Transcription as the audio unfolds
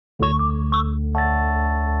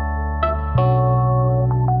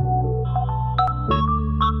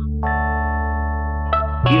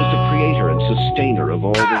sustainer of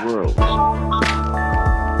all the worlds. The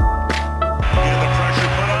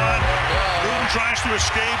pressure put on. Newton tries to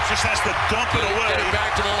escape, just has to dump it away. Get it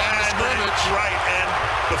back to the line of scrimmage. Right, and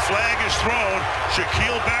the flag is thrown.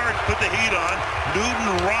 Shaquille Barrett put the heat on.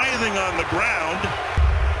 Newton writhing on the ground.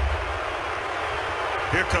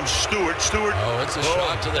 Here comes Stewart. Oh, it's a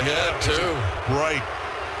shot to the head, too. Right.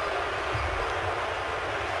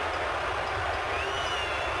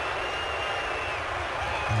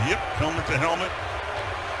 Yep, helmet to helmet.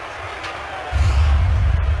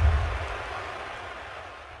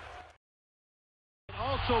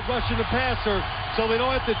 Also rushing the passer so they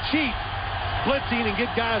don't have to cheat, blitzing and get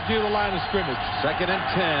guys near the line of scrimmage. 2nd and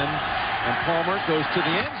 10, and Palmer goes to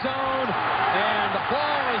the end zone, and the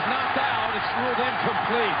ball is knocked out. It's ruled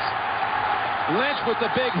incomplete. Lynch with the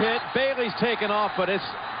big hit. Bailey's taken off, but it's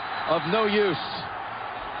of no use.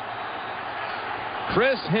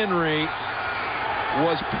 Chris Henry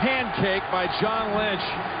was pancaked by John Lynch,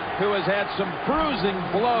 who has had some bruising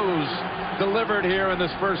blows delivered here in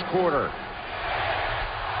this first quarter.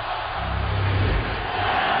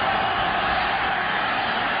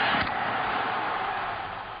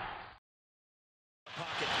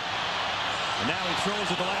 And now he throws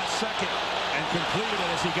at the last second and completed it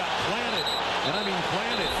as he got planted. And I mean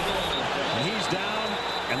planted. And he's down,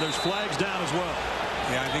 and there's flags down as well.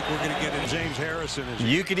 Yeah, I think we're going to get in. James Harrison.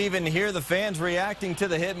 You could even hear the fans reacting to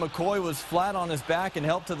the hit. McCoy was flat on his back and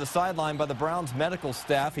helped to the sideline by the Browns medical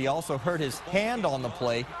staff. He also hurt his hand on the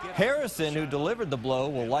play. Harrison, who delivered the blow,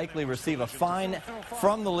 will likely receive a fine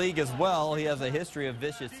from the league as well. He has a history of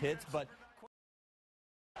vicious hits, but...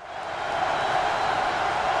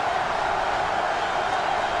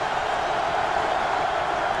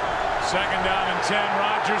 Second down and 10.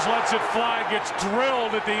 Rodgers lets it fly, gets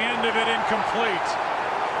drilled at the end of it, incomplete.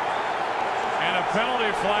 And a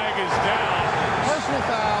penalty flag is down. Personal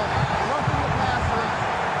foul, roughing the passer,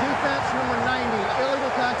 defense number 90,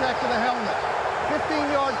 illegal contact to the helmet.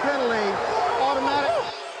 15-yard penalty, automatic.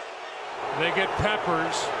 They get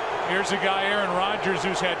Peppers. Here's a guy, Aaron Rodgers,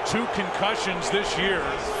 who's had 2 concussions this year.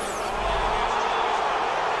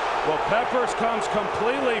 Well, Peppers comes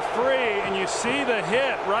completely free, and you see the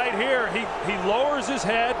hit right here. He lowers his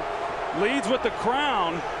head, leads with the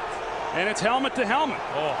crown, and it's helmet to helmet.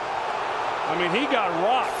 Oh. I mean, he got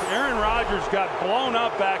rocked. Aaron Rodgers got blown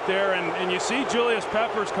up back there, and you see Julius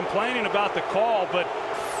Peppers complaining about the call, but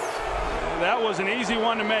that was an easy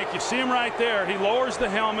one to make. You see him right there. He lowers the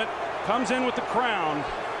helmet, comes in with the crown,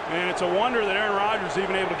 and it's a wonder that Aaron Rodgers is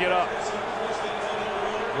even able to get up.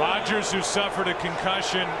 Rodgers, who suffered a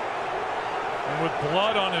concussion and with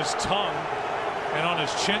blood on his tongue and on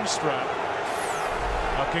his chin strap.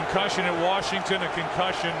 A concussion at Washington, a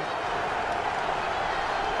concussion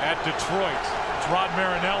at Detroit. It's Rod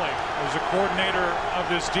Marinelli was the coordinator of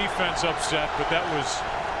this defense upset, but that was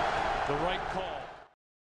the right call.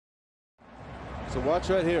 So watch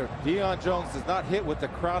right here. Deion Jones does not hit with the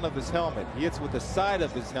crown of his helmet. He hits with the side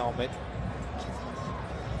of his helmet.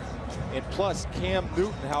 And plus, Cam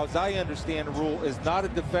Newton, how as I understand the rule, is not a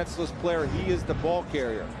defenseless player. He is the ball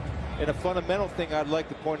carrier. And a fundamental thing I'd like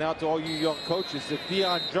to point out to all you young coaches, if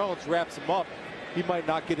Deion Jones wraps him up, he might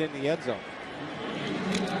not get in the end zone.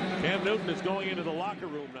 Cam Newton is going into the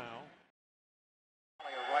locker room now.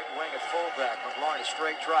 Right wing at fullback. McLaurin,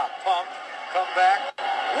 straight drop. Pump. Come back.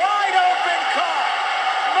 Wide open caught.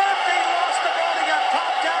 Murphy lost the ball. He got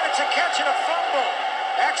popped out. It's a catch and a fumble.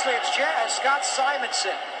 Actually, it's Scott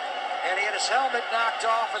Simonson. And he had his helmet knocked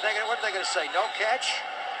off. What are they going to say? No catch?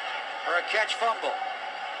 Or a catch fumble?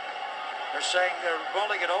 They're saying they're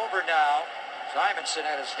rolling it over now. Simonson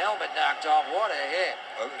had his helmet knocked off. What a hit.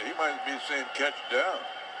 He might be saying catch down.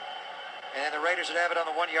 And the Raiders would have it on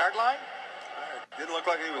the 1-yard line? Didn't look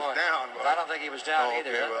like he was down. But I don't think he was down either.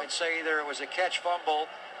 Okay, well. I'd say either it was a catch fumble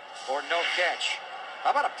or no catch.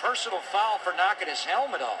 How about a personal foul for knocking his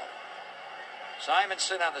helmet off?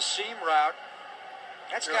 Simonson on the seam route.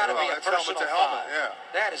 That's got to be a personal foul. Yeah.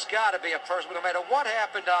 That has got to be a personal. No matter what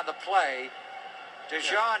happened on the play,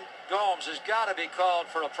 Dejon Gomes has got to be called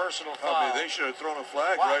for a personal foul. I mean, they should have thrown a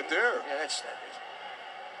flag right there. Yeah,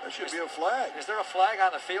 that should be a flag. Is there a flag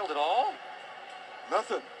on the field at all?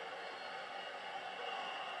 Nothing.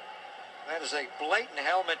 That is a blatant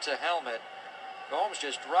helmet to helmet. Gomes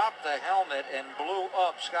just dropped the helmet and blew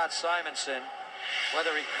up Scott Simonson.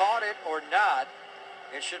 Whether he caught it or not,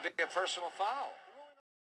 it should be a personal foul.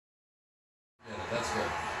 Yeah, that's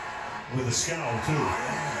good. With a scowl, too.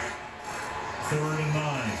 3rd and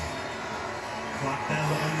 9. Clock down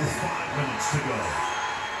to under 5 minutes to go.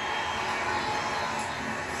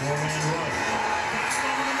 4-man rush. Back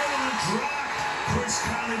over the middle and drop. Chris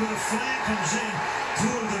Conley with a flag comes in.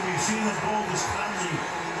 Two of them, you've seen the ball. This Conley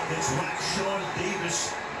gets whacked. Sean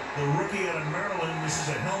Davis, the rookie out of Maryland. This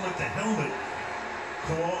is a helmet-to-helmet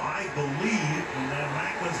call, I believe. And now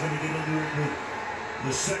Macklin's going to get into it with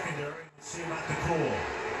the secondary. Let's see about the call.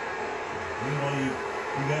 Meanwhile, you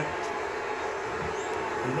got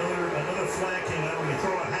another flag came out. When you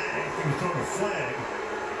throw a hat after you throw a flag,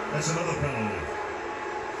 that's another penalty.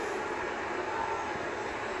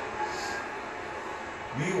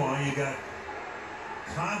 Meanwhile, you got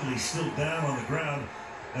Conley still down on the ground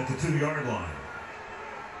at the 2-yard line.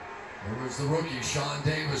 There was the rookie, Sean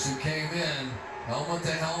Davis, who came in, helmet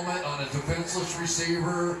to helmet on a defenseless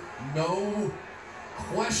receiver. No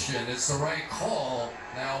question, it's the right call.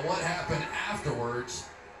 Now, what happened afterwards,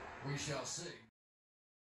 we shall see.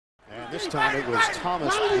 And this time it was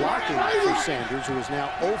Thomas blocking for Sanders, who is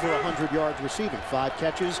now over 100 yards receiving. 5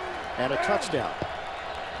 catches and a touchdown.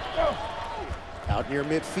 Out near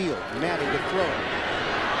midfield, Manning to throw.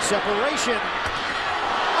 Separation.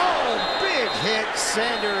 Oh, big hit.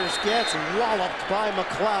 Sanders gets walloped by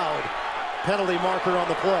McLeod. Penalty marker on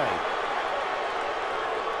the play.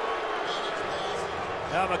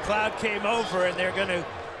 Now McLeod came over, and they're going to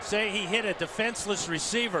say he hit a defenseless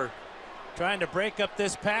receiver trying to break up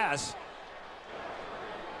this pass.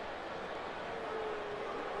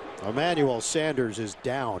 Emmanuel Sanders is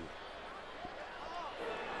down.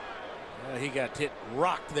 He got hit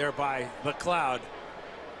rocked there by McLeod.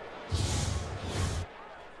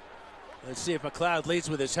 Let's see if McLeod leads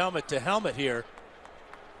with his helmet to helmet here.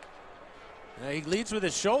 He leads with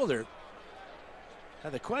his shoulder.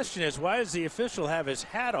 Now the question is, why does the official have his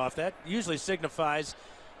hat off? That usually signifies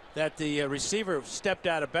that the receiver stepped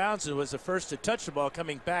out of bounds and was the first to touch the ball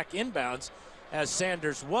coming back inbounds, as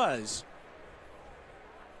Sanders was.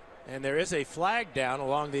 And there is a flag down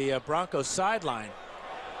along the Broncos sideline.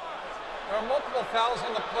 There are multiple fouls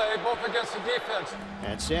on the play, both against the defense.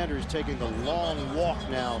 And Sanders taking the long walk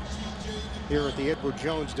now here at the Edward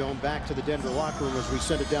Jones Dome back to the Denver locker room as we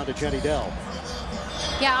send it down to Jenny Dell.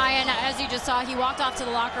 Yeah, and as you just saw, he walked off to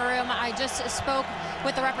the locker room. I just spoke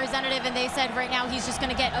with the representative, and they said right now he's just going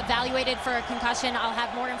to get evaluated for a concussion. I'll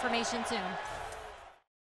have more information soon.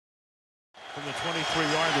 From the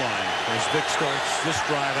 23-yard line as Vic starts this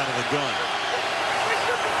drive out of the gun.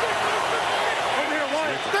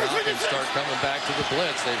 The Falcons start coming back to the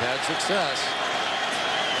blitz. They've had success.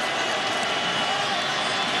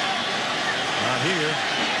 Not here.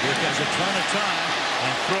 Vic has a ton of time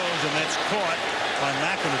and throws, and that's caught by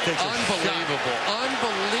Macklin, who takes a Unbelievable. shot.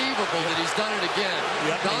 Unbelievable that he's done it again.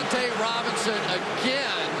 Yep. Dante Robinson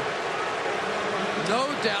again.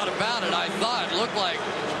 No doubt about it. I thought it looked like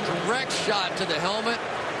direct shot to the helmet.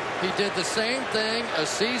 He did the same thing a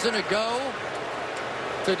season ago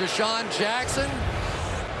to Deshaun Jackson.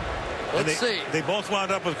 Let's see. They both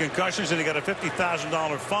wound up with concussions, and he got a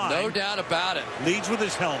 $50,000 fine. No doubt about it. Leads with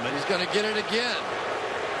his helmet. He's going to get it again.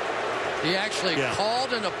 He actually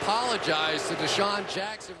called and apologized to Deshaun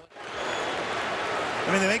Jackson.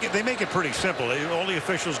 I mean, they make it pretty simple. All the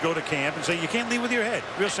officials go to camp and say, you can't leave with your head.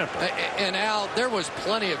 Real simple. And Al, there was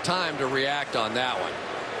plenty of time to react on that one.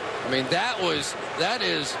 I mean, that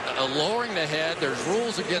is a lowering the head. There's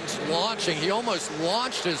rules against launching. He almost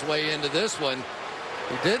launched his way into this one.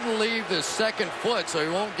 He didn't leave the second foot, so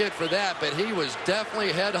he won't get for that, but he was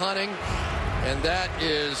definitely head hunting, and that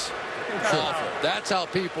is awful. That's how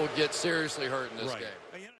people get seriously hurt in this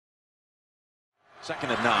game.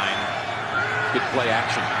 2nd and 9. Good play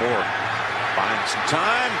action. Moore finds some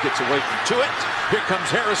time, gets away from Tuitt. Here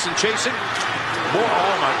comes Harrison chasing. Moore,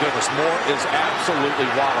 oh my goodness, Moore is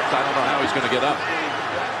absolutely walloped. I don't know how he's going to get up.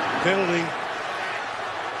 Penalty.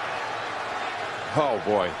 Oh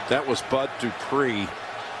boy, that was Bud Dupree,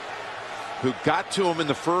 who got to him in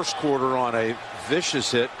the first quarter on a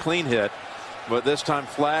vicious hit, clean hit. But this time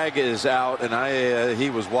flag is out, and he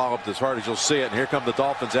was walloped as hard as you'll see it. And here come the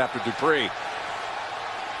Dolphins after Dupree.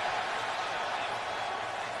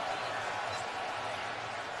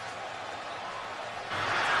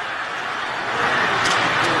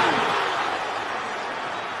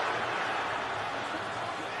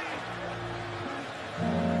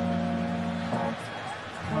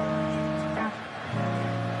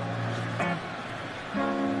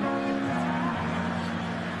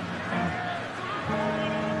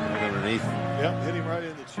 Yep, hit him